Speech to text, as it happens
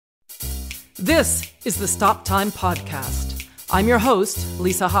This is the Stop Time Podcast. I'm your host,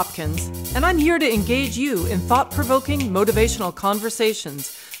 Lisa Hopkins, and I'm here to engage you in thought-provoking, motivational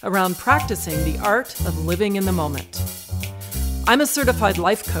conversations around practicing the art of living in the moment. I'm a certified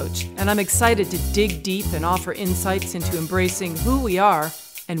life coach, and I'm excited to dig deep and offer insights into embracing who we are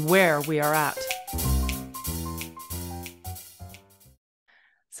and where we are at.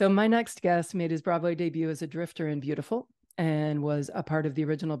 So my next guest made his Broadway debut as a drifter in Beautiful and was a part of the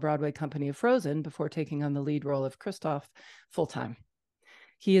original Broadway company of Frozen before taking on the lead role of Kristoff full-time.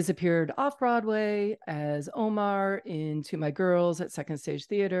 He has appeared off-Broadway as Omar in To My Girls at Second Stage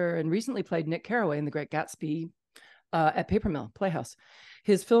Theater and recently played Nick Carraway in The Great Gatsby at Paper Mill Playhouse.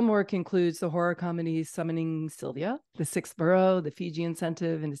 His film work includes the horror comedies Summoning Sylvia, The Sixth Borough, The Fiji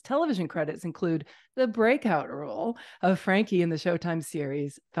Incentive, and his television credits include the breakout role of Frankie in the Showtime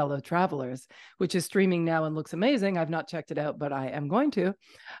series Fellow Travelers, which is streaming now and looks amazing. I've not checked it out, but I am going to.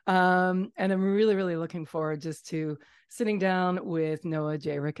 And I'm really, really looking forward just to sitting down with Noah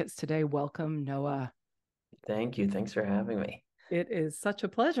J Ricketts today. Welcome, Noah. Thank you. Thanks for having me. It is such a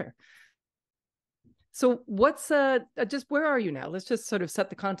pleasure. So what's just where are you now? Let's just sort of set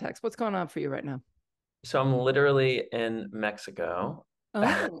the context. What's going on for you right now? So I'm literally in Mexico.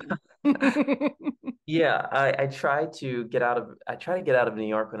 Oh. Yeah, I try to get out of New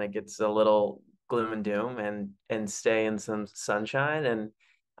York when it gets a little gloom and doom and stay in some sunshine. And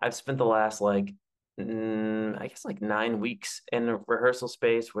I've spent the last I guess like 9 weeks in a rehearsal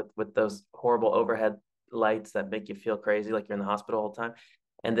space with those horrible overhead lights that make you feel crazy, like you're in the hospital all the time.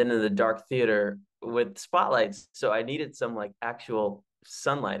 And then in the dark theater with spotlights. So I needed some like actual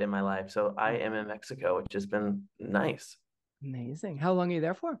sunlight in my life. So I am in Mexico, which has been nice. Amazing. How long are you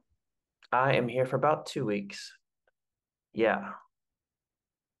there for? I am here for about 2 weeks. Yeah.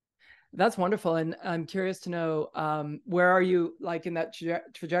 That's wonderful. And I'm curious to know, where are you like in that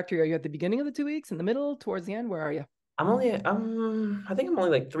trajectory? Are you at the beginning of the 2 weeks, in the middle, towards the end? Where are you? I think I'm only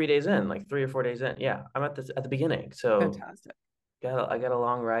like 3 days in, like 3 or 4 days in. Yeah, I'm at the beginning. So Fantastic. I got a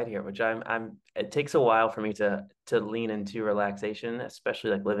long ride here, which it takes a while for me to lean into relaxation, especially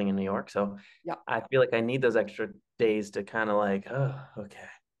like living in New York. So Yeah, I feel like I need those extra days to kind of like, oh, okay.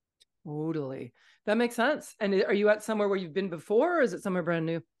 totally. That makes sense. And are you at somewhere where you've been before, or is it somewhere brand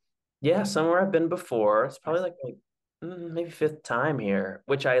new? Yeah, somewhere I've been before. It's probably Nice. maybe fifth time here,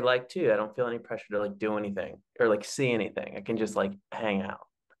 which I like too. I don't feel any pressure to like do anything or like see anything. I can just like hang out.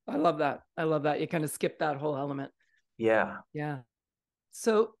 I love that. I love that. You kind of skip that whole element. Yeah. Yeah.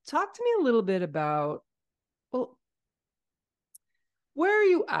 So talk to me a little bit about, well, where are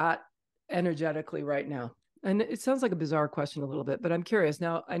you at energetically right now? And it sounds like a bizarre question a little bit, but I'm curious.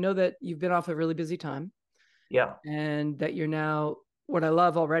 Now, I know that you've been off a really busy time Yeah. and that you're now, what I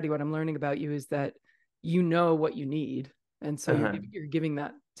love already, what I'm learning about you is that you know what you need. And so Uh-huh. you're giving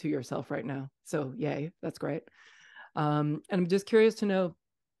that to yourself right now. So yay, that's great. And I'm just curious to know,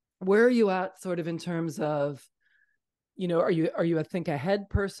 where are you at sort of in terms of, are you a think ahead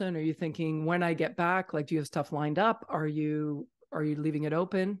person? Are you thinking when I get back? Like, do you have stuff lined up? Are you leaving it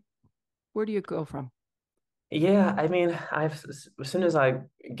open? Where do you go from? Yeah, I mean, as soon as I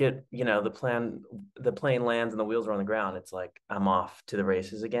get, the plane lands and the wheels are on the ground, it's like I'm off to the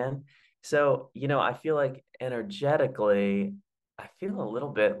races again. So, I feel like energetically, I feel a little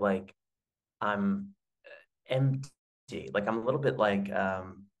bit like I'm empty. Like I'm a little bit like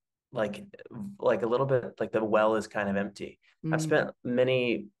like a little bit like the well is kind of empty. I've Mm, spent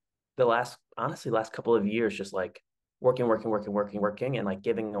last couple of years just like working and like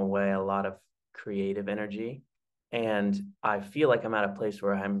giving away a lot of creative energy. And I feel like I'm at a place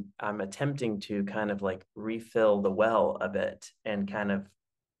where I'm attempting to kind of like refill the well a bit and kind of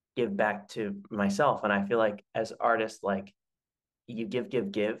give back to myself. And I feel like as artists, like you give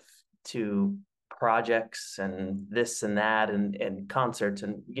to projects and this and that and concerts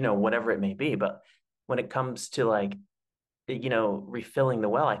and whatever it may be, but when it comes to like refilling the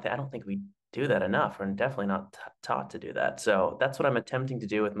well, I don't think we do that enough. We're definitely not taught to do that. So that's what I'm attempting to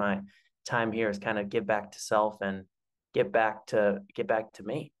do with my time here, is kind of give back to self and get back to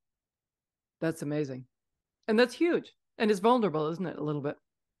me. that's amazing. And that's huge. And it's vulnerable, isn't it? A little bit.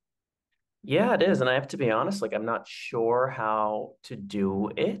 Yeah, it is. And I have to be honest, like I'm not sure how to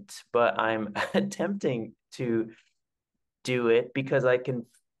do it, but I'm attempting to do it because I could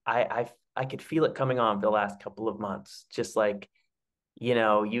feel it coming on for the last couple of months. Just like, you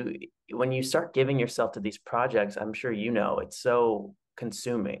when you start giving yourself to these projects, I'm sure it's so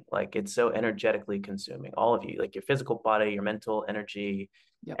consuming. Like it's so energetically consuming, all of you, like your physical body, your mental energy,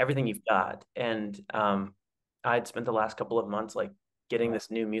 Yep. everything you've got. And I'd spent the last couple of months like getting this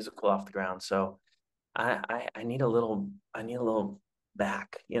new musical off the ground. So I need a little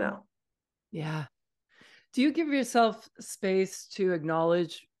back. Yeah. Do you give yourself space to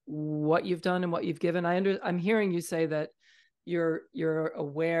acknowledge what you've done and what you've given? I'm hearing you say that you're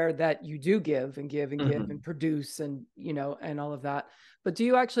aware that you do give and give and give and Mhm. produce and and all of that. But do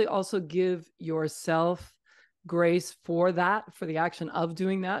you actually also give yourself grace for that, for the action of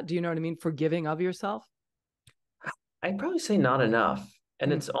doing that? Do you know what I mean? Forgiving of yourself? I'd probably say not enough.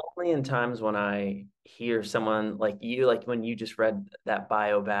 And Mm. it's only in times when I hear someone like you, like when you just read that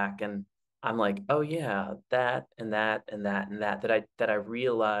bio back and I'm like, oh yeah, that and that and that and that that I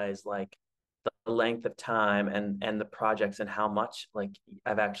realize like the length of time and the projects and how much like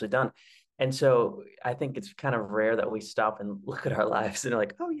I've actually done. And so I think it's kind of rare that we stop and look at our lives and are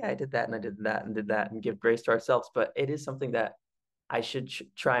like, oh yeah, I did that and I did that and did that and give grace to ourselves. But it is something that I should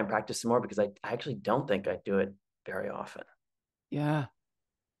try and practice some more because I actually don't think I do it very often. Yeah.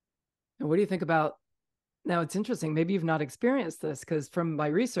 And what do you think about now? It's interesting. Maybe you've not experienced this because from my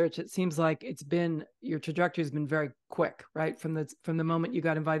research, it seems like your trajectory has been very quick, right? From the moment you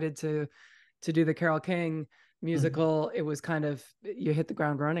got invited to do the Carole King Mhm. musical, it was kind of you hit the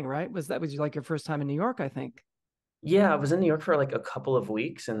ground running, right? Was like your first time in New York, I think. Yeah, I was in New York for like a couple of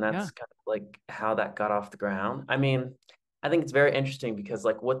weeks, and Yeah. that's kind of like how that got off the ground. I mean, I think it's very interesting because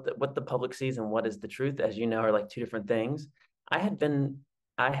like what the public sees and what is the truth, as you know, are like two different things. I had been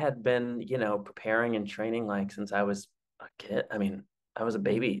I had been, preparing and training like since I was a kid. I mean, I was a Mm.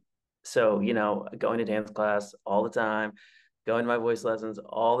 baby. So, going to dance class all the time, going to my voice lessons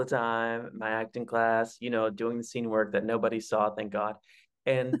all the time, my acting class, doing the scene work that nobody saw, thank God.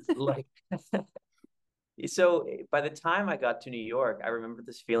 And like so by the time I got to New York, I remember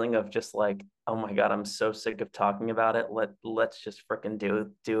this feeling of just like, oh my God, I'm so sick of talking about it. Let's just freaking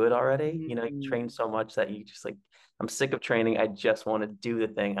do it already. You Mm. train so much that you just like, I'm sick of training. I just want to do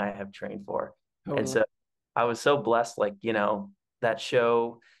the thing I have trained for. And Totally. so I was so blessed, like, that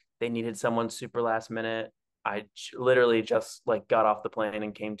show, they needed someone super last minute. Literally just like got off the plane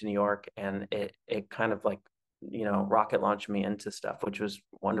and came to New York and it kind of like, rocket launched me into stuff, which was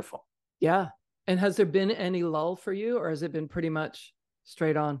wonderful. Yeah. And has there been any lull for you, or has it been pretty much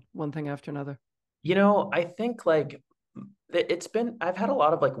straight on, one thing after another? I think like I've had a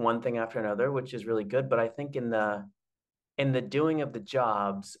lot of like one thing after another, which is really good. But I think in the doing of the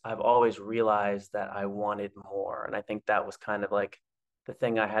jobs, I've always realized that I wanted more. And I think that was kind of like the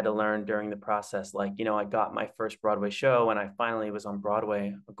thing I had to learn during the process. Like, I got my first Broadway show and I finally was on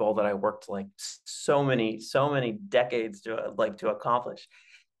Broadway, a goal that I worked like so many decades to accomplish.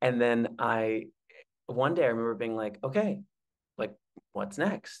 And then one day I remember being like, okay, like what's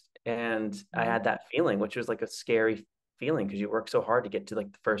next? And I Mhm. had that feeling, which was like a scary feeling because you work so hard to get to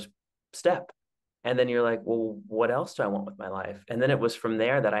like the first step. And then you're like, well, what else do I want with my life? And then it was from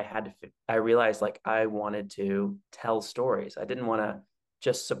there that I realized like I wanted to tell stories. I didn't want to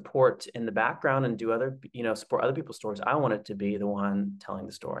just support in the background and support other people's stories. I wanted to be the one telling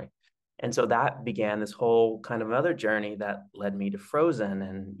the story. And so that began this whole kind of other journey that led me to Frozen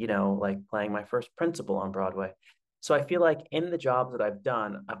and, like playing my first principal on Broadway. So I feel like in the jobs that I've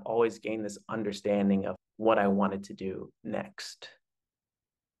done, I've always gained this understanding of what I wanted to do next.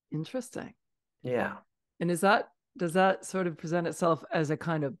 Interesting. Yeah. And does that sort of present itself as a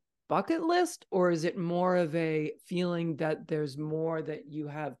kind of bucket list, or is it more of a feeling that there's more that you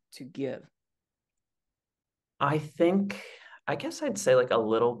have to give? I guess I'd say like a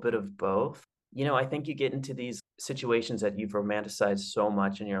little bit of both. I think you get into these situations that you've romanticized so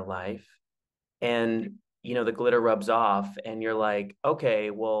much in your life and the glitter rubs off and you're like,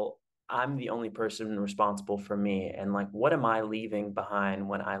 okay, well, I'm the only person responsible for me and like what am I leaving behind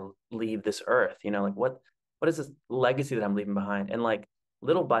when I leave this earth? Like what is this legacy that I'm leaving behind? And like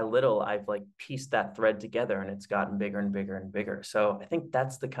little by little I've like pieced that thread together and it's gotten bigger and bigger and bigger. So I think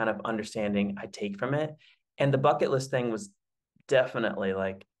that's the kind of understanding I take from it. And the bucket list thing was definitely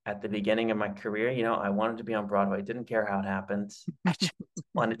like at the beginning of my career, I wanted to be on Broadway. I didn't care how it happened. I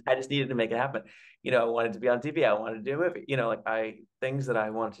just needed to make it happen. I wanted to be on TV. I wanted to do a movie. Like things that I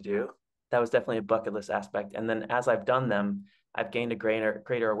wanted to do. That was definitely a bucket list aspect. And then as I've done them, I've gained a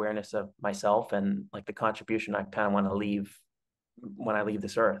greater awareness of myself and like the contribution I kind of want to leave when I leave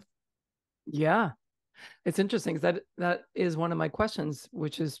this earth. Yeah, it's interesting 'cause that is one of my questions,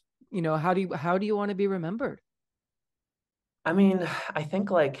 which is, how do you want to be remembered? I mean, I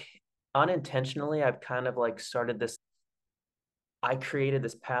think like unintentionally, I've kind of like I created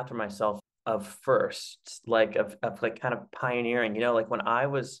this path for myself of first, like of like kind of pioneering, like when I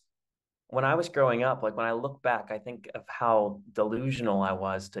was growing up, like when I look back, I think of how delusional I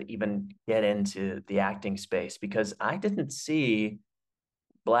was to even get into the acting space because I didn't see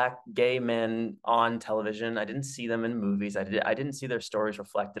Black gay men on television. I didn't see them in movies. I didn't see their stories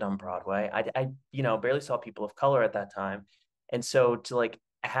reflected on Broadway. I barely saw people of color at that time. And so to like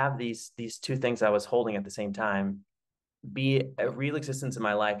have these two things I was holding at the same time be a real existence in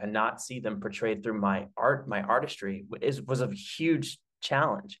my life and not see them portrayed through my art, my artistry was a huge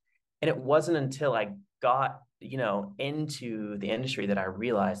challenge. And it wasn't until I got, into the industry that I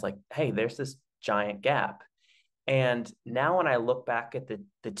realized like, hey, there's this giant gap. And now when I look back at the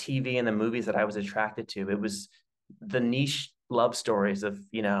TV and the movies that I was attracted to, it was the niche love stories of,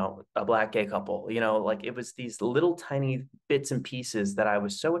 a Black gay couple, like it was these little tiny bits and pieces that I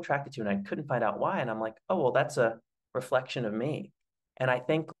was so attracted to and I couldn't find out why. And I'm like, oh, well, that's a reflection of me. And I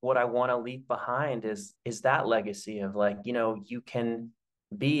think what I want to leave behind is that legacy of like, you can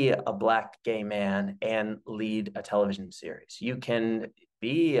be a Black gay man and lead a television series. You can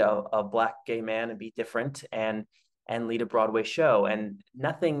be a Black gay man and be different and lead a Broadway show, and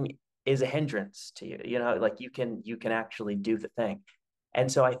nothing is a hindrance to you. Like you can actually do the thing. And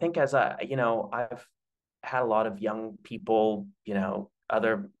so I think as I've had a lot of young people,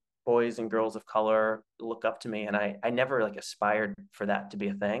 other boys and girls of color look up to me, and I never like aspired for that to be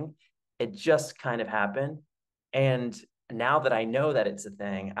a thing. It just kind of happened. And now that I know that it's a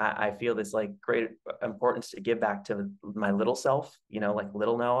thing, I feel this like great importance to give back to my little self, like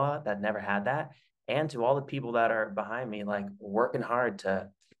little Noah that never had that, and to all the people that are behind me, like working hard to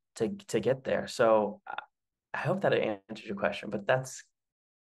get there. So I hope that answers your question, but that's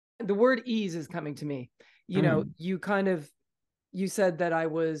the word ease is coming to me. You said that I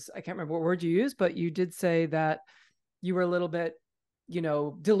can't remember what word you used, but you did say that you were a little bit,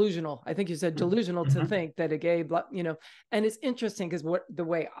 delusional. I think you said delusional to think that a gay, and it's interesting because the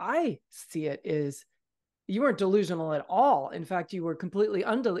way I see it is you weren't delusional at all. In fact, you were completely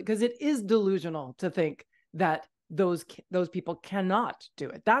because it is delusional to think that those people cannot do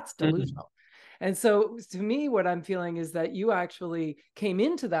it. That's delusional. And so to me, what I'm feeling is that you actually came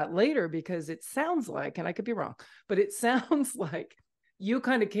into that later, because it sounds like, and I could be wrong, but it sounds like you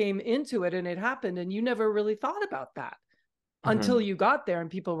kind of came into it and it happened and you never really thought about that until you got there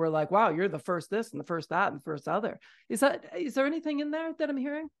and people were like, wow, you're the first this and the first that and the first other. Is there anything in there that I'm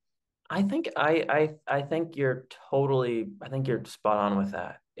hearing? I think I think you're spot on with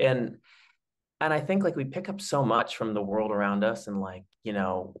that. And I think like we pick up so much from the world around us and like,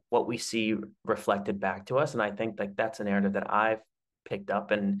 what we see reflected back to us. And I think like that's a narrative that I've picked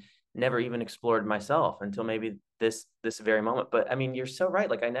up and never even explored myself until maybe this very moment. But I mean, you're so right.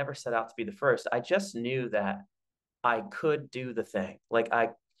 Like I never set out to be the first. I just knew that I could do the thing.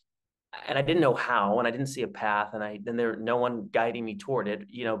 And I didn't know how, and I didn't see a path, and then there no one guiding me toward it,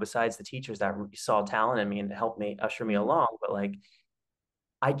 besides the teachers that saw talent in me and helped me usher me along. But like,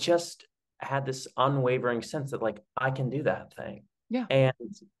 I just had this unwavering sense that like I can do that thing. Yeah.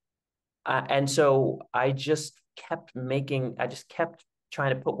 And so I just kept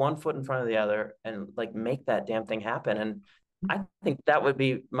trying to put one foot in front of the other and like make that damn thing happen. And I think that would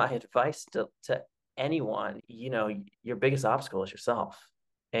be my advice to anyone. Your biggest obstacle is yourself.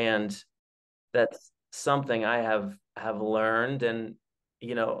 And that's something I have learned and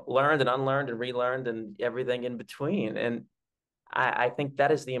learned and unlearned and relearned and everything in between. And I think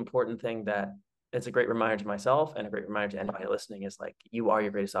that is the important thing, that it's a great reminder to myself and a great reminder to anybody listening is like, you are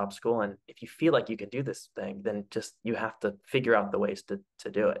your greatest obstacle. And if you feel like you can do this thing, then just, you have to figure out the ways to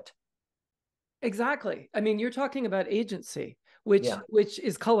do it. Exactly. I mean, you're talking about agency, which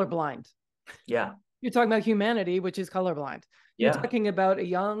is colorblind. Yeah. You're talking about humanity, which is colorblind. You're talking about a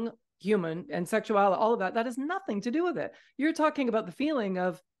young human and sexuality, all of that. That has nothing to do with it. You're talking about the feeling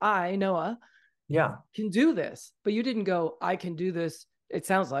of, I, Noah, can do this, but you didn't go, I can do this. It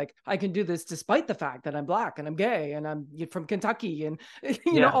sounds like I can do this despite the fact that I'm Black and I'm gay and I'm from Kentucky and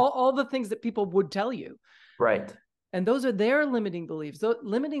all the things that people would tell you. Right. And those are their limiting beliefs. Those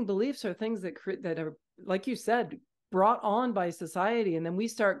limiting beliefs are things that are, like you said, brought on by society. And then we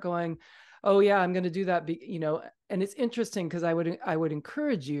start going, oh yeah, I'm going to do that. And it's interesting because I would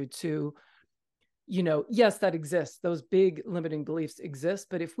encourage you to, yes, that exists. Those big limiting beliefs exist.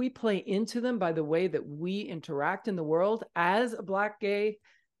 But if we play into them by the way that we interact in the world as a Black gay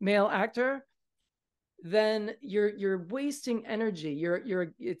male actor, then you're wasting energy.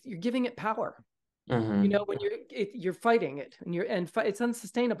 You're giving it power. When you're fighting it, and it's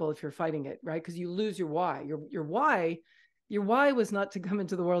unsustainable if you're fighting it, right? Because you lose your why. Your why was not to come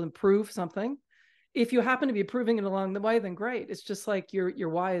into the world and prove something. If you happen to be proving it along the way, then great. It's just like your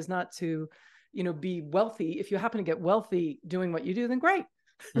why is not to be wealthy. If you happen to get wealthy doing what you do, then great.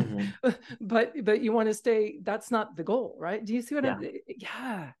 But you want to stay, that's not the goal, right? Do you see what I'm?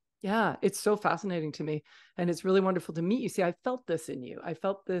 Yeah. Yeah, it's so fascinating to me, and it's really wonderful to meet you. See, I felt this in you. I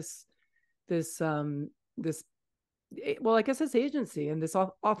felt this well, I guess it's agency and this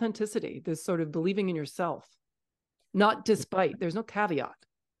authenticity, this sort of believing in yourself, not despite. There's no caveat.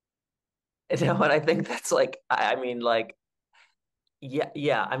 You know what I think that's like, I mean, like, yeah,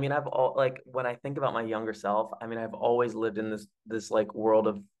 yeah. I mean, like when I think about my younger self, I mean, I've always lived in this like world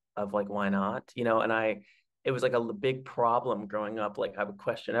of like why not, you know, and it was like a big problem growing up. Like I would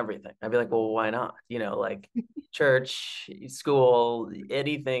question everything. I'd be like, well, why not? You know, like church, school,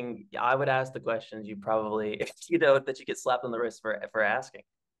 anything. I would ask the questions you probably, you know, that you get slapped on the wrist for asking.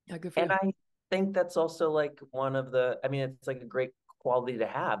 Yeah, good for And you. I think that's also like one of the, I mean, it's like a great quality to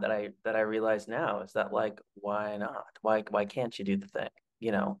have that I realize now is that like, why not? Why can't you do the thing?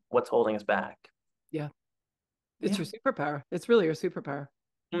 You know, what's holding us back? Yeah, it's Yeah. your superpower. It's really your superpower.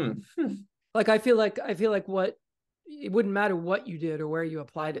 Hmm. Like I feel like what it wouldn't matter what you did or where you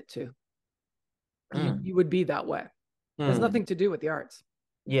applied it to. You Hmm. you would be that way. It has Hmm. nothing to do with the arts.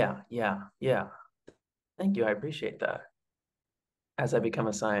 Yeah, yeah, yeah. Thank you. I appreciate that. As I become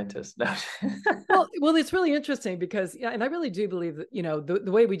a scientist. No. Well, it's really interesting because yeah, and I really do believe that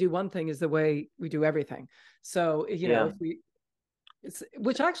the way we do one thing is the way we do everything. So Yeah. if we,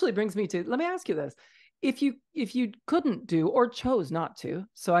 which actually brings me to, let me ask you this: if you couldn't do or chose not to,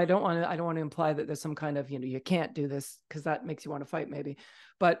 so I don't want to imply that there's some kind of you can't do this because that makes you want to fight maybe,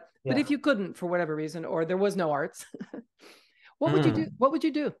 but Yeah. if you couldn't for whatever reason or there was no arts, what would you do? Hmm. What would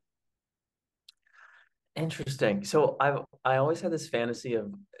you do? Interesting. So I always had this fantasy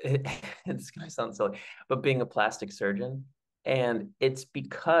of it's gonna sound silly, but being a plastic surgeon. And it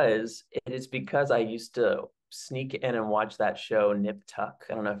is because I used to sneak in and watch that show Nip Tuck.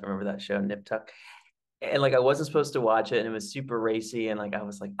 I don't know if you remember that show, Nip Tuck. And like I wasn't supposed to watch it and it was super racy and like I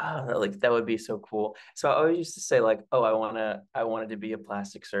was like, oh, like that would be so cool. So I always used to say like, oh, I wanted to be a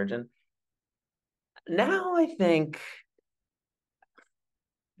plastic surgeon. Now I think,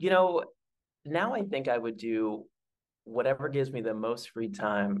 you know, now I think I would do whatever gives me the most free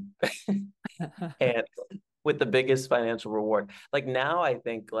time and with the biggest financial reward. Like now I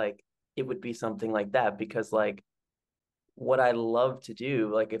think like it would be something like that because like what I love to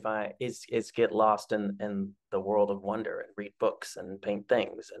do, like if I is get lost in the world of wonder and read books and paint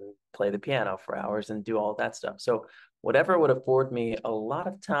things and play the piano for hours and do all that stuff. So whatever would afford me a lot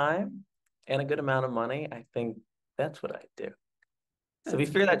of time and a good amount of money, I think that's what I do. So if you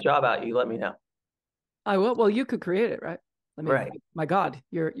That's figure that job out, you let me know. I will. Well, you could create it, right? I mean, Right. my God,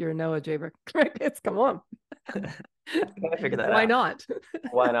 you're Noah J Ricketts. Come on, Gotta figure that why out. not?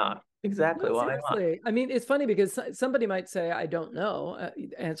 Why not? No, Exactly. Why not? seriously. I mean, it's funny because somebody might say, "I don't know."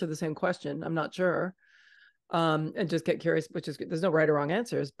 Answer the same question. I'm not sure, and just get curious. Which is there's no right or wrong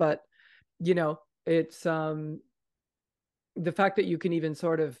answers, but it's the fact that you can even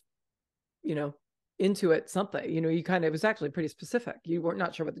sort of you know intuit something. You kind of it was actually pretty specific. You weren't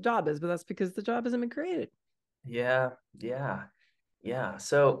not sure what the job is, but that's because the job hasn't been created. Yeah, yeah, yeah.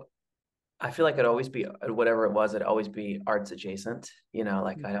 So I feel like it'd always be whatever it was, it'd always be arts adjacent. You know,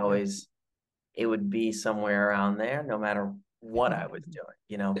 like Yeah. it would be somewhere around there, no matter what I was doing,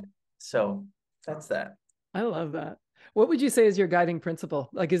 you know. So that's that. I love that. What would you say is your guiding principle?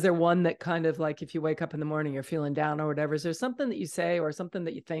 Like, is there one that kind of like if you wake up in the morning, you're feeling down or whatever, is there something that you say or something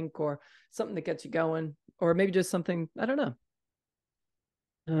that you think or something that gets you going? Or maybe just something, I don't know.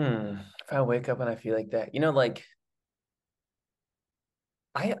 If I wake up and I feel like that, you know, like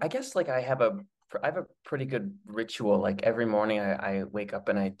I guess like I have a pretty good ritual. Like every morning I wake up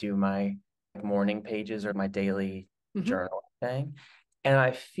and I do my morning pages or my daily Mm-hmm. journal thing. And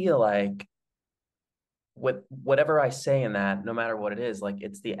I feel like with whatever I say in that, no matter what it is, like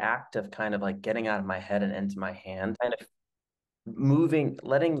it's the act of kind of like getting out of my head and into my hand, kind of moving,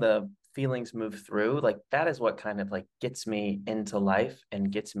 letting the feelings move through. Like that is what kind of like gets me into life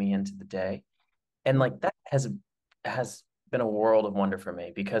and gets me into the day. And Mm. like that has been a world of wonder for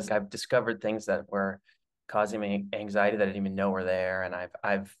me because I've discovered things that were causing me anxiety that I didn't even know were there. And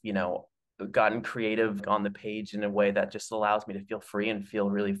I've gotten creative on the page in a way that just allows me to feel free and feel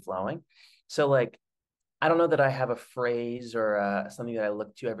really flowing. So like I don't know that I have a phrase or something that I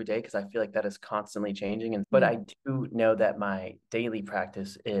look to every day because I feel like that is constantly changing. But Mm. I do know that my daily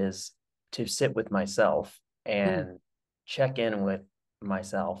practice is to sit with myself Mm. and check in with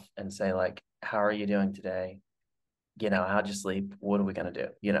myself and say like, how are you doing today? How'd you sleep? What are we gonna do?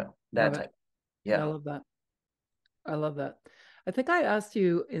 Love That it. type. I Yeah. love that. I love that. I think I asked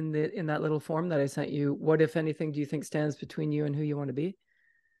you in that little form that I sent you, what if anything do you think stands between you and who you want to be?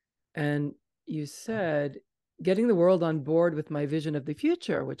 And you said getting the world on board with my vision of the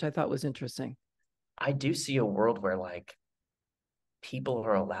future, which I thought was interesting. I do see a world where like people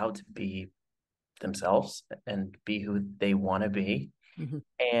are allowed to be themselves and be who they want to be. Mm-hmm.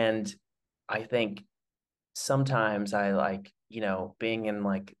 And I think sometimes I like, being in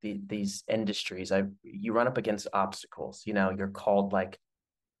like these industries, you run up against obstacles. You're called like,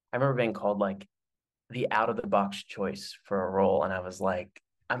 I remember being called like the out of the box choice for a role, and I was like,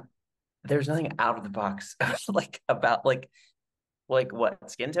 there's nothing out of the box like about like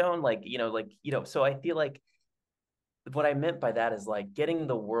what skin tone, so I feel like what I meant by that is like getting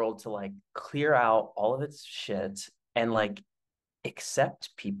the world to like clear out all of its shit and like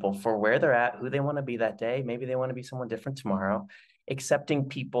accept people for where they're at, who they want to be that day. Maybe they want to be someone different tomorrow. Accepting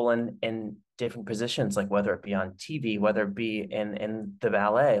people in different positions, like whether it be on TV, whether it be in the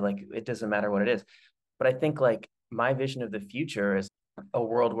ballet, like it doesn't matter what it is. But I think like my vision of the future is a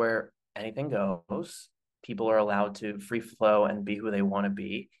world where anything goes. People are allowed to free flow and be who they want to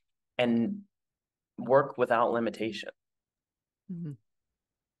be and work without limitation. Mm-hmm.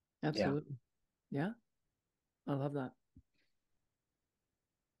 Yeah. Absolutely. Yeah. I love that.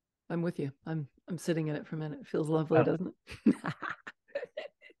 I'm with you. I'm sitting in it for a minute. It feels lovely, Oh, doesn't it?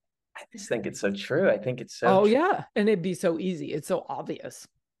 I just think it's so true. I think it's so Oh true. yeah. And it'd be so easy. It's so obvious.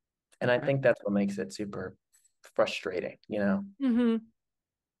 And I Right. think that's what makes it super frustrating, Mm-hmm.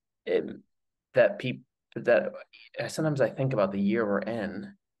 it, that people that sometimes I think about the year we're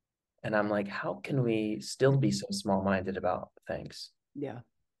in and I'm like, how can we still be so small-minded about things? Yeah.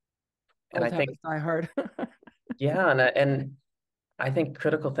 And I Old think, habits die hard. yeah, and I think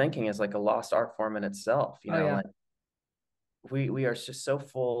critical thinking is like a lost art form in itself, Oh yeah. like we are just so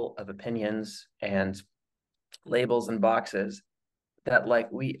full of opinions and labels and boxes that like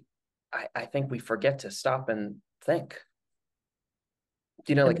I think we forget to stop and think,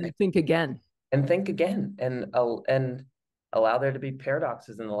 And like then think again. and think again and allow there to be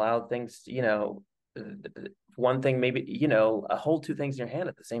paradoxes and allow things, one thing, maybe, hold two things in your hand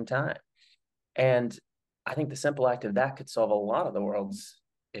at the same time. And I think the simple act of that could solve a lot of the world's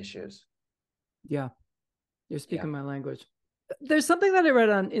issues. Yeah. You're Yeah. speaking my language. There's something that I read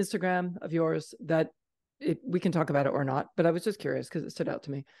on Instagram of yours that we can talk about it or not, but I was just curious because it stood out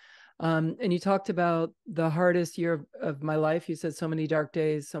to me. And you talked about the hardest year of my life. You said so many dark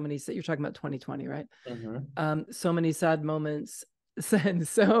days, so many, you're talking about 2020, right? Mm-hmm. So many sad moments and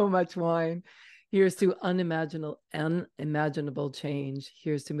so much wine. Here's to unimaginable change.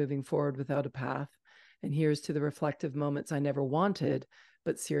 Here's to moving forward without a path. And here's to the reflective moments I never wanted,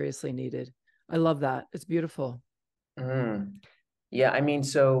 but seriously needed. I love that. It's beautiful. Mm. Yeah, I mean,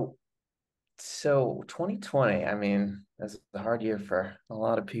 so 2020, I mean, that's a hard year for a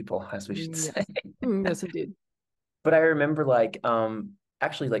lot of people, as we should say. Yes. Yes, indeed. But I remember like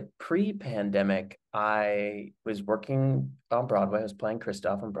actually like pre-pandemic, I was working on Broadway. I was playing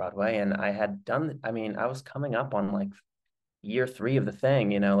Kristoff on Broadway, and I had done, I mean, I was coming up on like year three of the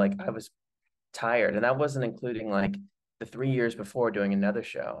thing, like I was tired. And that wasn't including like the 3 years before doing another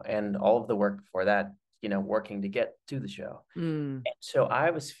show and all of the work before that, working to get to the show. Mm. And so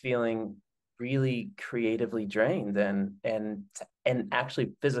I was feeling really creatively drained and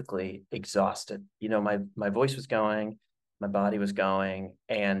actually physically exhausted. My voice was going, my body was going,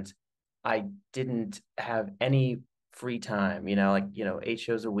 and I didn't have any free time, 8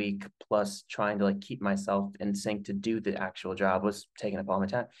 shows a week plus trying to like keep myself in sync to do the actual job was taking up all my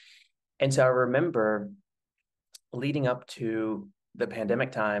time. And so I remember leading up to the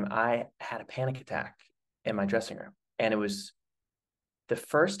pandemic time, I had a panic attack in my dressing room. And it was the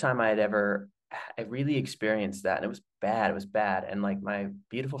first time I really experienced that. And it was bad. It was bad. And like my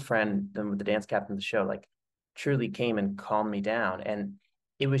beautiful friend, the dance captain of the show, like truly came and calmed me down. And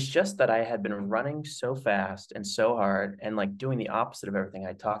it was just that I had been running so fast and so hard and like doing the opposite of everything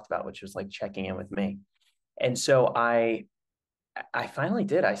I talked about, which was like checking in with me. And so I finally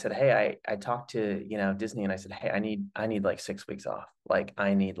did. I said, hey, I talked to, Disney, and I said, hey, I need like 6 weeks off. Like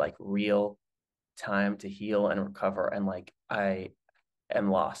I need like real time to heal and recover. And like I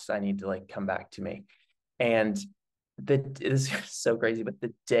am lost. I need to like come back to me. And this is so crazy, but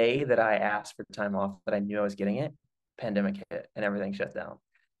the day that I asked for time off that I knew I was getting it, pandemic hit and everything shut down.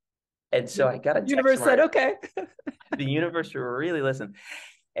 And so I got a text Universe from said, okay. the universe really listened.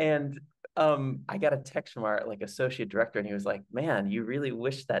 And I got a text from our like associate director, and he was like, man, you really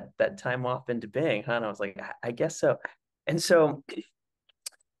wish that time off into being, huh? And I was like, I guess so. And so,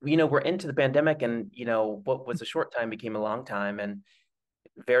 we're into the pandemic, and what was a short time became a long time. And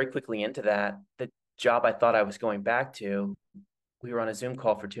very quickly into that, the job I thought I was going back to, we were on a Zoom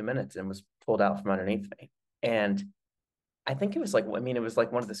call for 2 minutes and was pulled out from underneath me. And I think it was like, I mean, it was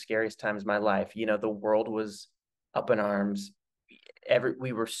like one of the scariest times of my life. The world was up in arms.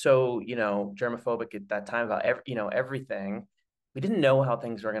 We were so, germophobic at that time about everything. we didn't know how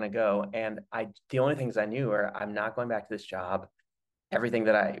things were going to go. And the only things I knew are I'm not going back to this job. Everything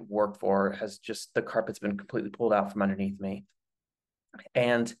that I worked for has just, the carpet's been completely pulled out from underneath me.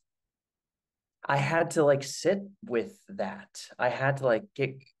 And I had to like sit with that. I had to like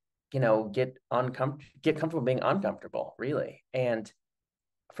get comfortable being uncomfortable, really. And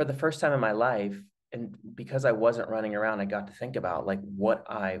for the first time in my life, and because I wasn't running around, I got to think about like what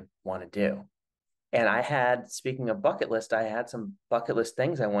I want to do. And I had, speaking of bucket list, I had some bucket list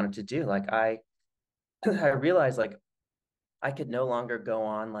things I wanted to do. Like I realized like I could no longer go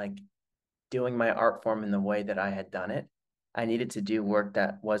on like doing my art form in the way that I had done it. I needed to do work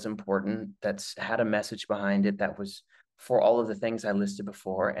that was important, that's had a message behind it, that was for all of the things I listed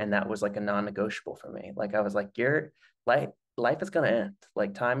before. And that was like a non-negotiable for me. Like I was like, your life is going to end.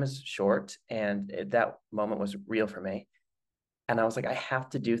 Like time is short. And that moment was real for me. And I was like, I have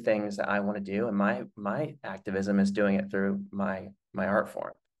to do things that I want to do. And my activism is doing it through my art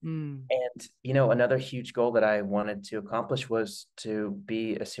form. Mm. And, another huge goal that I wanted to accomplish was to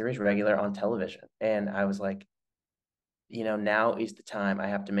be a series regular on television. And I was like, now is the time. I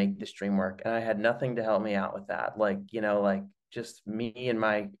have to make this dream work. And I had nothing to help me out with that. Like, like just me and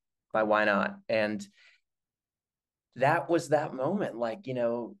my why not? And that was that moment, like,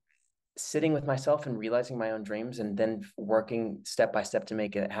 sitting with myself and realizing my own dreams and then working step by step to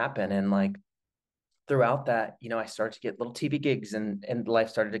make it happen. And like throughout that, I started to get little TV gigs and life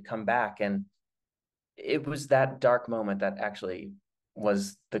started to come back. And it was that dark moment that actually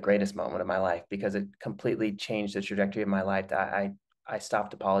was the greatest moment of my life because it completely changed the trajectory of my life. I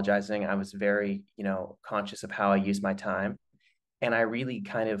stopped apologizing. I was very, conscious of how I use my time. And I really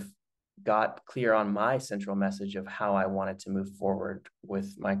kind of got clear on my central message of how I wanted to move forward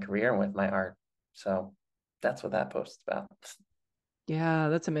with my career and with my art. So that's what that post is about. Yeah,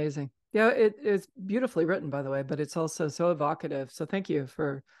 that's amazing. Yeah, it is beautifully written, by the way, but it's also so evocative. So thank you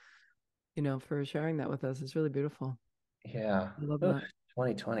for, for sharing that with us. It's really beautiful. Yeah. I love Oof, that.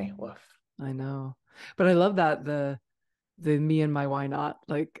 2020. Woof. I know. But I love that the me and my why not.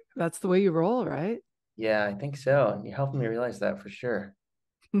 Like that's the way you roll, right? Yeah, I think so. And you're helping me realize that for sure.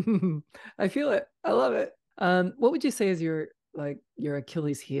 I feel it. I love it. What would you say is your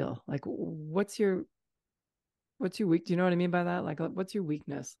Achilles heel? Like what's your weak? Do you know what I mean by that? Like what's your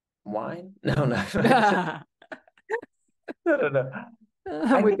weakness? Wine? No, no. I'm No, no, no.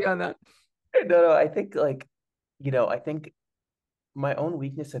 I with think you on that. no, no. I think like, I think my own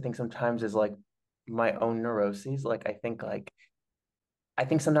weakness, I think sometimes is like my own neuroses. Like I think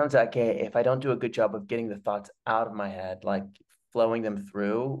sometimes like if I don't do a good job of getting the thoughts out of my head, like flowing them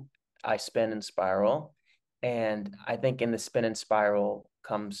through, I spin and spiral. And I think in the spin and spiral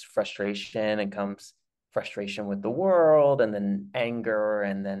comes frustration and comes frustration with the world and then anger.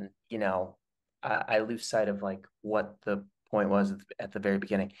 And then, I lose sight of like what the point was at the very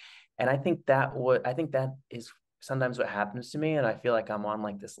beginning. And I think that is sometimes what happens to me. And I feel like I'm on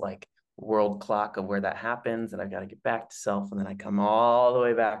like this like world clock of where that happens and I got to get back to self and then I come all the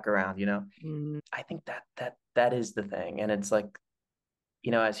way back around. Mm, I think that is the thing. And it's like,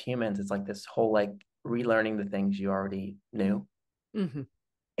 as humans, it's like this whole like relearning the things you already knew. mhm.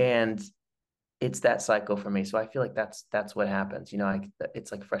 And it's that cycle for me. So I feel like that's what happens.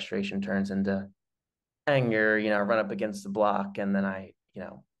 It's like frustration turns into anger, I run up against the block and then I,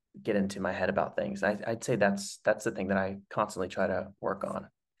 get into my head about things. I'd say that's the thing that I constantly try to work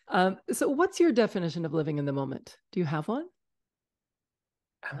on. So what's your definition of living in the moment? Do you have one?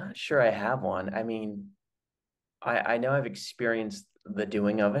 I'm not sure I have one. I mean, I know I've experienced the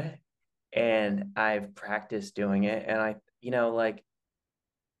doing of it and I've practiced doing it. And like,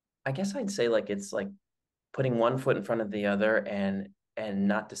 I guess I'd say like it's like putting one foot in front of the other and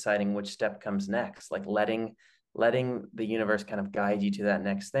not deciding which step comes next, like letting the universe kind of guide you to that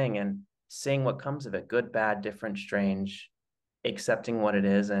next thing and seeing what comes of it, good, bad, different, strange, accepting what it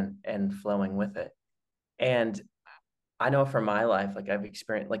is and flowing with it. And I know for my life, like I've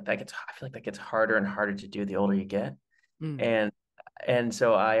experienced like I feel like that gets harder and harder to do the older you get. Mm. And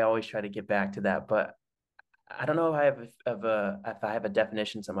so I always try to get back to that. But I don't know if I have if I have a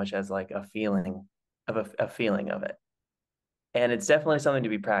definition so much as like a feeling of a feeling of it. And it's definitely something to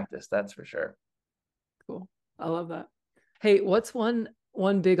be practiced, that's for sure. Cool. I love that. Hey, what's one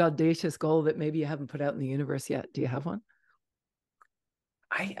big audacious goal that maybe you haven't put out in the universe yet? Do you have one?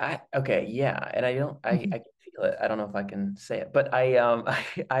 Okay, yeah. And I can feel it. I don't know if I can say it, but I don't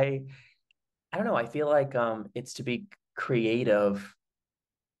know. I feel like it's to be creative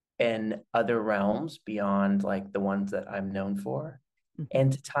in other realms beyond like the ones that I'm known for Mhm.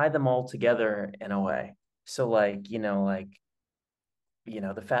 and to tie them all together in a way. So like,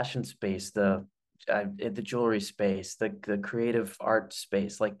 the fashion space, the the jewelry space, the creative art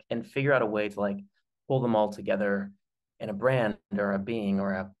space, like, and figure out a way to like pull them all together in a brand or a being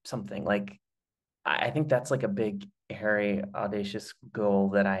or a something. Like I think that's like a big, hairy, audacious goal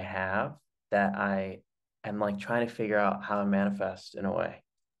that I have, that I am like trying to figure out how to manifest in a way.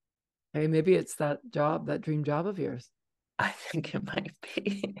 Hey, maybe it's that job, that dream job of yours. I think it might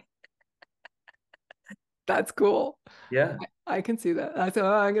be. That's cool. Yeah. I can see that. I thought,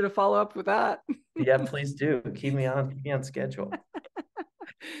 oh, I'm going to follow up with that. Yeah, please do. Keep me on schedule.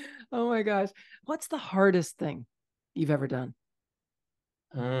 Oh my gosh. What's the hardest thing you've ever done?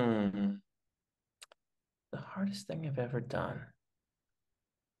 Hmm. The hardest thing I've ever done.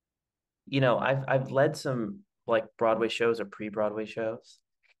 You know, I've led some like Broadway shows or pre-Broadway shows,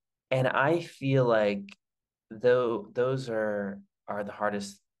 and I feel like though those are the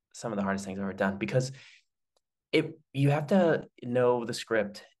hardest, some of the hardest things I've ever done, because it you have to know the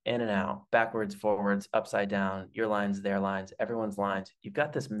script in and out, backwards, forwards, upside down, your lines, their lines, everyone's lines. You've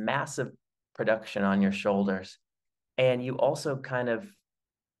got this massive production on your shoulders, and you also kind of,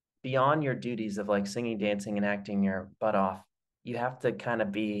 beyond your duties of like singing, dancing, and acting your butt off, you have to kind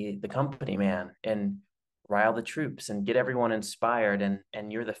of be the company man and rile the troops and get everyone inspired,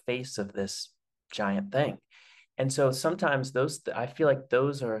 and you're the face of this giant thing. And so sometimes those, I feel like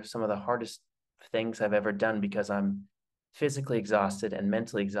those are some of the hardest things I've ever done, because I'm physically exhausted and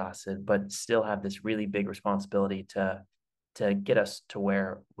mentally exhausted, but still have this really big responsibility to get us to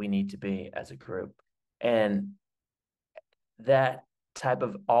where we need to be as a group. And that type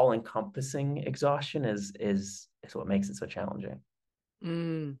of all-encompassing exhaustion is what makes it so challenging.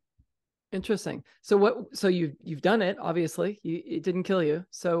 Mm, interesting. So so you've done it, obviously. It didn't kill you.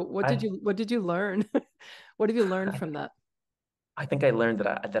 So I what did you learn? What have you learned I, from that? I think I learned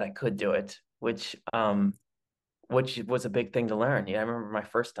that I could do it, which was a big thing to learn. Yeah, I remember my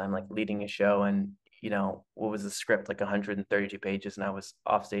first time like leading a show, and what was the script, like 132 pages, and I was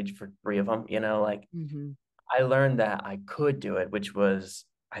off stage for three of them. Like Mm-hmm. I learned that I could do it, which was,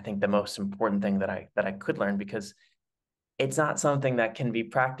 I think, the most important thing that I could learn, because it's not something that can be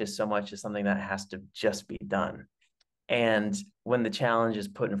practiced so much as something that has to just be done. And when the challenge is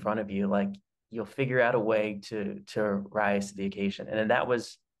put in front of you, like, you'll figure out a way to rise to the occasion. And then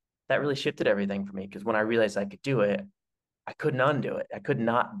that really shifted everything for me, because when I realized I could do it, I couldn't undo it. I could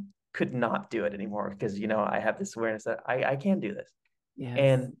not do it anymore, because I have this awareness that I can do this. Yes,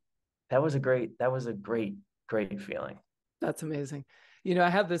 And that was a great feeling. that's amazing. I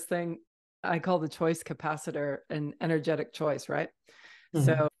have this thing I call the choice capacitor an energetic choice, right? Mm-hmm.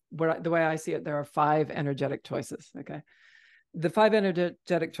 So the way I see it, there are five energetic choices. Okay. The five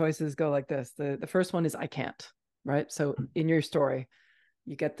energetic choices go like this. The first one is I can't, right? So in your story,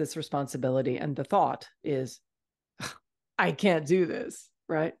 you get this responsibility, and the thought is, I can't do this,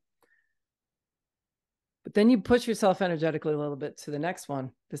 right? But then you push yourself energetically a little bit to the next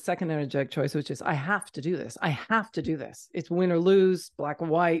one, the second energetic choice, which is I have to do this. I have to do this. It's win or lose, black or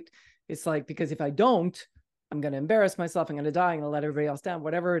white. It's like, because if I don't, I'm going to embarrass myself. I'm going to die. I'm going to let everybody else down,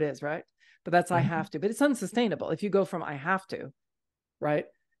 whatever it is, right? But that's I Mm-hmm. have to. But it's unsustainable. If you go from I have to, right?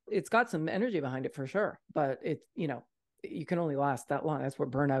 It's got some energy behind it for sure, but you can only last that long. That's where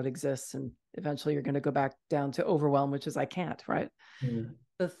burnout exists. And eventually you're going to go back down to overwhelm, which is I can't, right?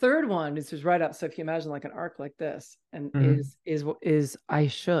 The third one is just right up. So if you imagine like an arc like this, and Mm-hmm. is I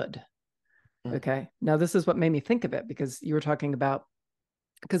should. Okay. Now this is what made me think of it, because you were talking about,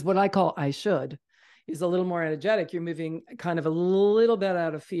 because what I call I should is a little more energetic. You're moving kind of a little bit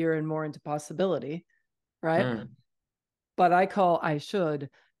out of fear and more into possibility, right? Mm-hmm. But I call I should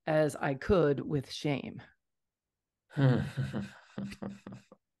as I could with shame.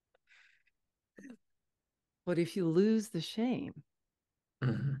 But if you lose the shame,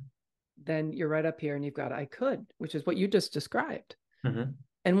 Mm-hmm. then you're right up here and you've got I could, which is what you just described. Mm-hmm.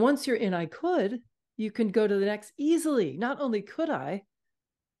 And once you're in I could, you can go to the next easily. Not only could I,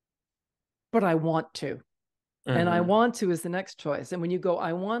 but I want to. And I Mm-hmm. want to is the next choice. And when you go,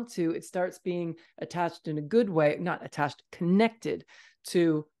 I want to, it starts being attached in a good way, not attached, connected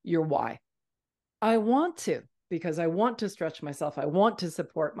to your why. I want to, because I want to stretch myself. I want to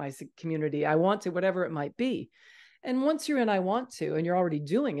support my community. I want to, whatever it might be. And once you're in, I want to, and you're already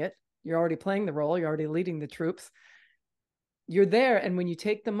doing it, you're already playing the role, you're already leading the troops, you're there. And when you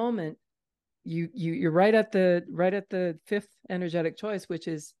take the moment, you're right at the fifth energetic choice, which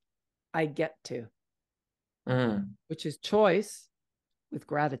is I get to, Mm-hmm. which is choice with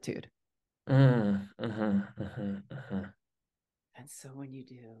gratitude. Mm-hmm. Mm-hmm. And so when you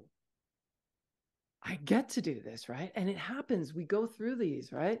do, I get to do this, right? And it happens. We go through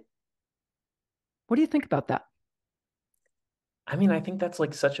these, right? What do you think about that? I mean, I think that's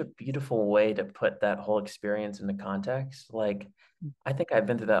like such a beautiful way to put that whole experience into context. Like, I think I've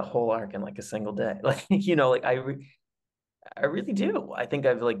been through that whole arc in like a single day. Like, like I really do. I think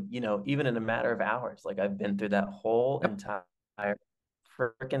I've like, even in a matter of hours, like I've been through that whole Yep. entire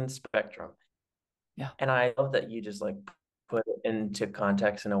freaking spectrum. Yeah. And I love that you just like put it into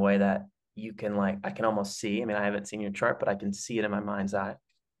context in a way that you can like, I can almost see. I mean, I haven't seen your chart, but I can see it in my mind's eye.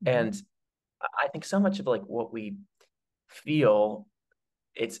 Mm-hmm. And I think so much of like what we feel,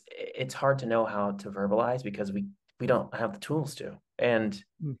 it's hard to know how to verbalize because we don't have the tools to. And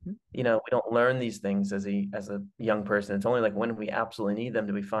Mm-hmm. we don't learn these things as a young person. It's only like when we absolutely need them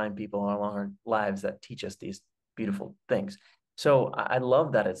do we find people along our lives that teach us these beautiful things. So I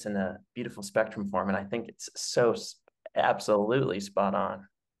love that it's in a beautiful spectrum form, and I think it's so absolutely spot on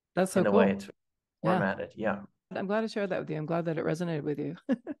That's in so the way cool. it's Yeah. formatted. Yeah. I'm glad I shared that with you. I'm glad that it resonated with you.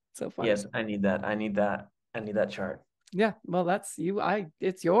 So fun. Yes, I need that. I need that. I need that chart. Yeah. Well, that's you.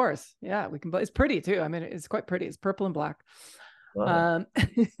 It's yours. Yeah. It's pretty too. I mean, it's quite pretty. It's purple and black. Love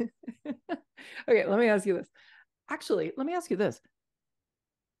it. Okay. Let me ask you this. Actually, let me ask you this.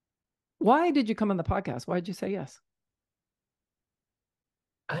 Why did you come on the podcast? Why did you say yes?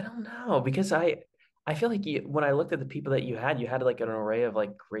 I don't know because I feel like when I looked at the people that you had like an array of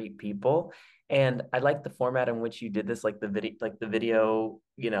like great people, and I like the format in which you did this, like the video,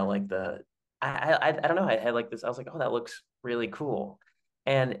 like the I don't know, I had like this, I was like, oh, that looks really cool,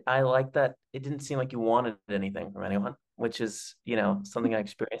 and I like that it didn't seem like you wanted anything from anyone, which is something I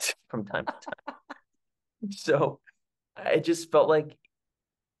experience from time to time. So I just felt like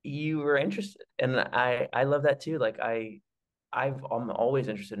you were interested, and I love that too. Like I'm always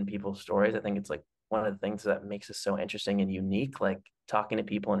interested in people's stories. I think it's like one of the things that makes us so interesting and unique, like talking to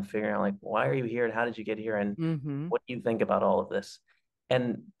people and figuring out like why are you here and how did you get here and Mm-hmm. what do you think about all of this?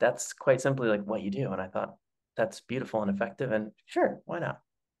 And that's quite simply like what you do. And I thought that's beautiful and effective, and sure, why not?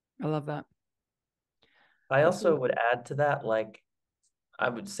 I love that. I That's also really would cool. add to that, like I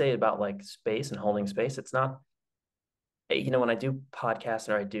would say about like space and holding space, it's not, when I do podcasts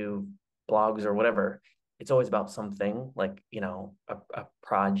or I do blogs or whatever, it's always about something like, a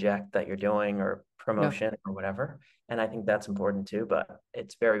project that you're doing or Yeah. promotion or whatever. And I think that's important too, but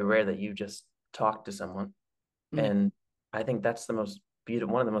it's very rare that you just talk to someone. Mm-hmm. And I think that's the most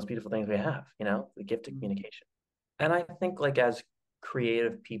beautiful, one of the most beautiful things we have, the gift of communication. And I think like as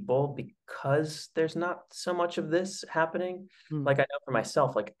creative people, because there's not so much of this happening, Mm-hmm. like I know for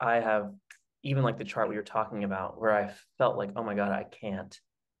myself, like I have even like the chart we were talking about where I felt like, oh my God, I can't.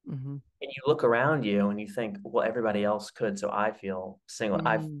 Mm-hmm. And you look around you and you think, well, everybody else could. So I feel single.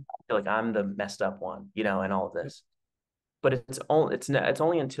 I Mm-hmm. feel like I'm the messed up one, in all of Yep. this. But it's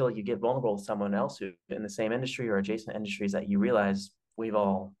only until you get vulnerable with someone else who in the same industry or adjacent industries that you realize we've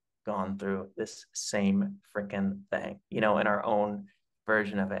all gone through this same freaking thing, in our own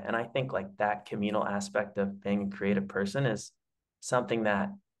version of it. And I think like that communal aspect of being a creative person is something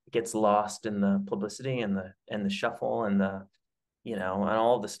that gets lost in the publicity and the shuffle and the and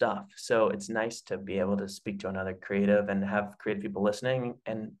all the stuff. So it's nice to be able to speak to another creative and have creative people listening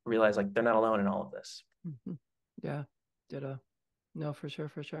and realize like they're not alone in all of this. Mm-hmm. Yeah. Ditto. No, for sure,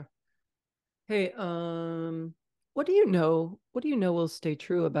 for sure. Hey, what do you know? What do you know will stay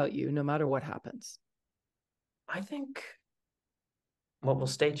true about you no matter what happens? I think what will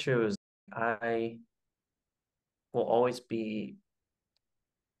stay true is I will always be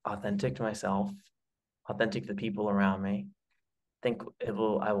authentic to myself, authentic to the people around me. I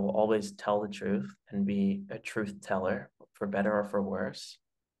will always tell the truth and be a truth teller for better or for worse.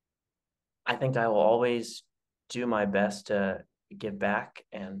 I think I will always do my best to give back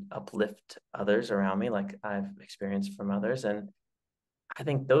and uplift others around me, like I've experienced from others. And I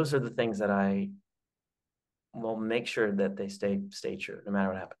think those are the things that I will make sure that they stay true no matter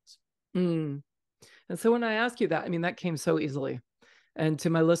what happens. Mm. And so when I ask you that, I mean, that came so easily. And to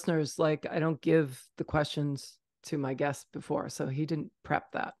my listeners, like I don't give the questions to my guest before, so he didn't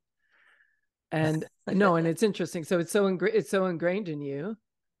prep that. And no, and it's interesting. So it's so ingrained in you.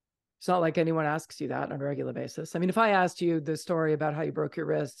 It's not like anyone asks you that on a regular basis. I mean, if I asked you the story about how you broke your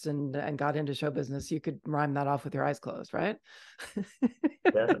wrists and got into show business, you could rhyme that off with your eyes closed, right?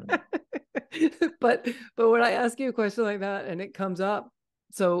 Definitely. but when I ask you a question like that and it comes up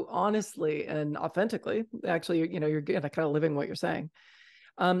so honestly and authentically, actually, you're kind of living what you're saying.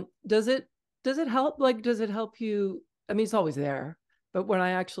 Does it help? Like, does it help you? I mean, it's always there, but when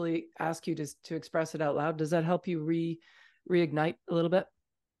I actually ask you to express it out loud, does that help you reignite a little bit?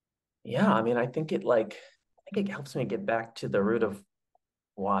 Yeah, I mean, I think it helps me get back to the root of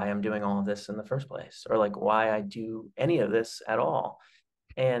why I'm doing all of this in the first place, or like why I do any of this at all.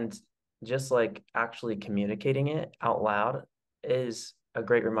 And just like actually communicating it out loud, is a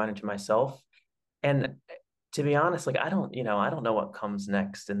great reminder to myself. And to be honest, like I don't know what comes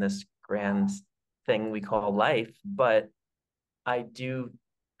next in this grand thing we call life, but I do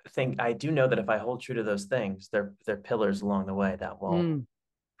I do know that if I hold true to those things, they're pillars along the way that will Mm,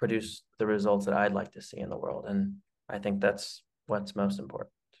 produce the results that I'd like to see in the world. And I think that's what's most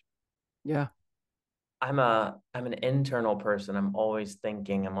important. yeah. I'm an internal person. I'm always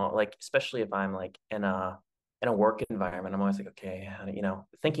thinking. Like, especially if I'm like in a work environment, I'm always like, okay,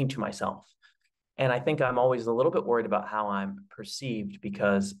 thinking to myself. And I think I'm always a little bit worried about how I'm perceived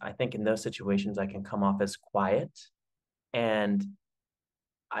because I think in those situations I can come off as quiet and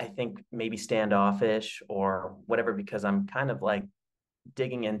I think maybe standoffish or whatever because I'm kind of like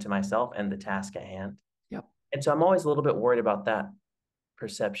digging into myself and the task at hand. Yep. And so I'm always a little bit worried about that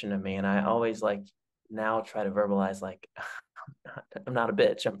perception of me. And I always like now try to verbalize like I'm not a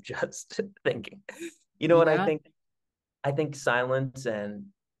bitch. I'm just thinking. You know what I Yeah. think? I think silence and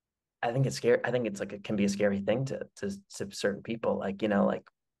I think it's scary. I think it's like it can be a scary thing to certain people, like like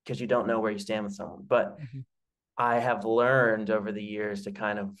because you don't know where you stand with someone. But Mhm. I have learned over the years to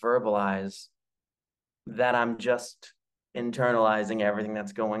kind of verbalize that I'm just internalizing everything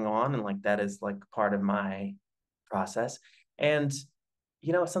that's going on, and like that is like part of my process. And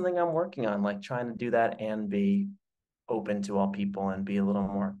it's something I'm working on, like trying to do that and be open to all people and be a little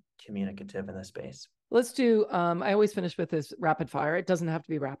more communicative in this space. Let's do, I always finish with this rapid fire. It doesn't have to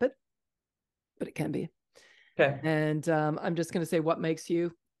be rapid, but it can be. Okay. And I'm just going to say what makes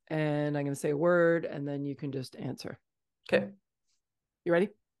you, and I'm going to say a word, and then you can just answer. Okay. You ready?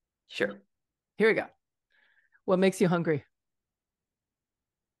 Sure. Here we go. What makes you hungry?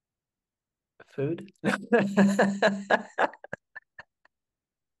 Food.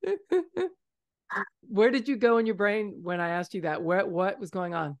 Where did you go in your brain when I asked you that? What was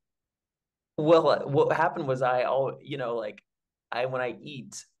going on? Well, what happened was like when I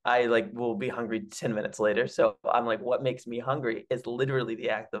eat, I like will be hungry 10 minutes later. So I'm like, what makes me hungry is literally the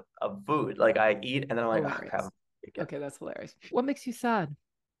act of food. Like I eat and then I'm like, oh crap. Hilarious. Okay, that's hilarious. What makes you sad?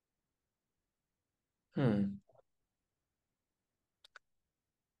 Hmm.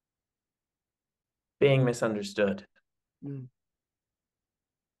 Being misunderstood. Mm.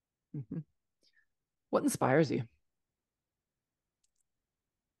 Mm-hmm. What inspires you?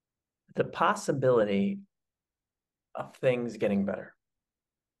 The possibility of things getting better.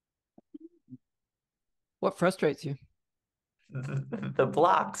 What frustrates you? The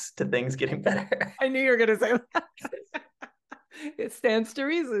blocks to things getting better. I knew you were going to say that. It stands to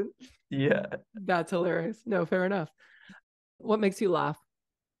reason. Yeah. That's hilarious. No, fair enough. What makes you laugh?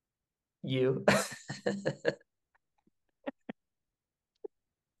 You.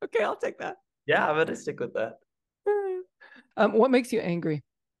 Okay, I'll take that. Yeah, I'm gonna stick with that. What makes you angry?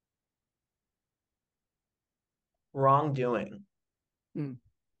 Wrongdoing. Mm,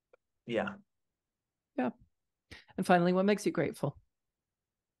 Yeah. yeah. And finally, what makes you grateful?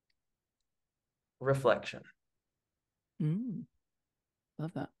 Reflection. Mm,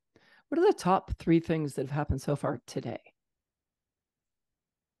 love that. What are the top three things that have happened so far today?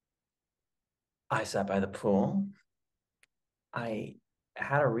 I sat by the pool. I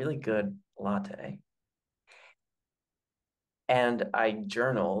had a really good latte and I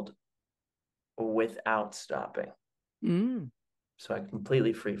journaled without stopping. Mm. So I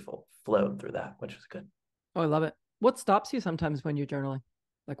completely flowed through that, which was good. Oh, I love it. What stops you sometimes when you're journaling?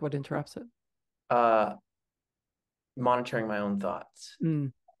 Like what interrupts it? Uh, monitoring my own thoughts.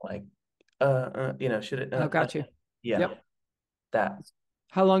 Mm. Like, should it, Oh, got you. yeah, Yep. that.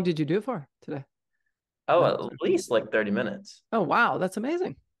 How long did you do it for today? Oh, That at exercise? least like 30 minutes. Oh, wow. That's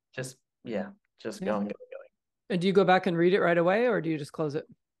amazing. Just, yeah, just Yeah. going. And do you go back and read it right away or do you just close it?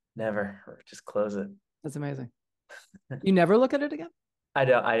 Never, or just close it. That's amazing. You never look at it again? I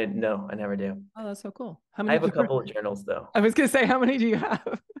no, I never do. Oh, that's so cool. How I many have do a you, couple of journals though. I was going to say, how many do you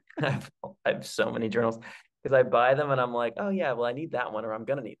have? I have so many journals because I buy them and I'm like, oh yeah, well I need that one or I'm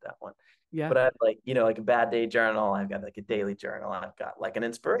gonna need that one. Yeah. But I have like, like a bad day journal. I've got like a daily journal. I've got like an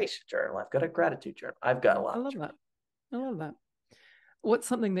inspiration journal. I've got a gratitude journal. I've got a I lot of love journals. that. I love that. What's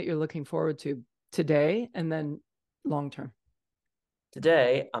something that you're looking forward to today and then long term?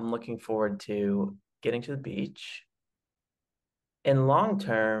 Today, I'm looking forward to getting to the beach. In long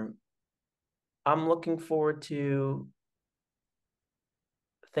term, I'm looking forward to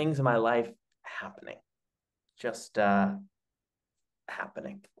things in my life happening, just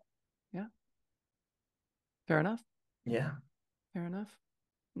happening. Yeah. Fair enough. Yeah. Fair enough.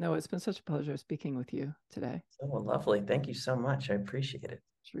 No, it's been such a pleasure speaking with you today. So lovely. Thank you so much. I appreciate it.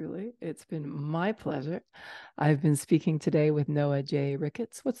 Truly, it's been my pleasure. I've been speaking today with Noah J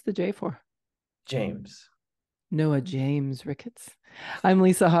Ricketts. What's the J for? James. Noah James Ricketts. I'm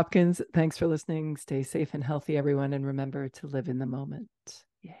Lisa Hopkins. Thanks for listening. Stay safe and healthy, everyone, and remember to live in the moment.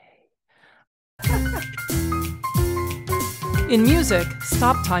 Yay. In music,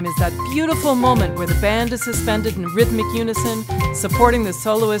 stop time is that beautiful moment where the band is suspended in rhythmic unison, supporting the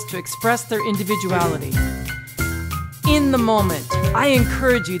soloist to express their individuality. In the moment, I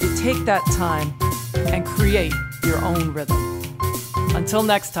encourage you to take that time and create your own rhythm. Until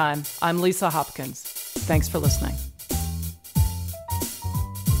next time, I'm Lisa Hopkins. Thanks for listening.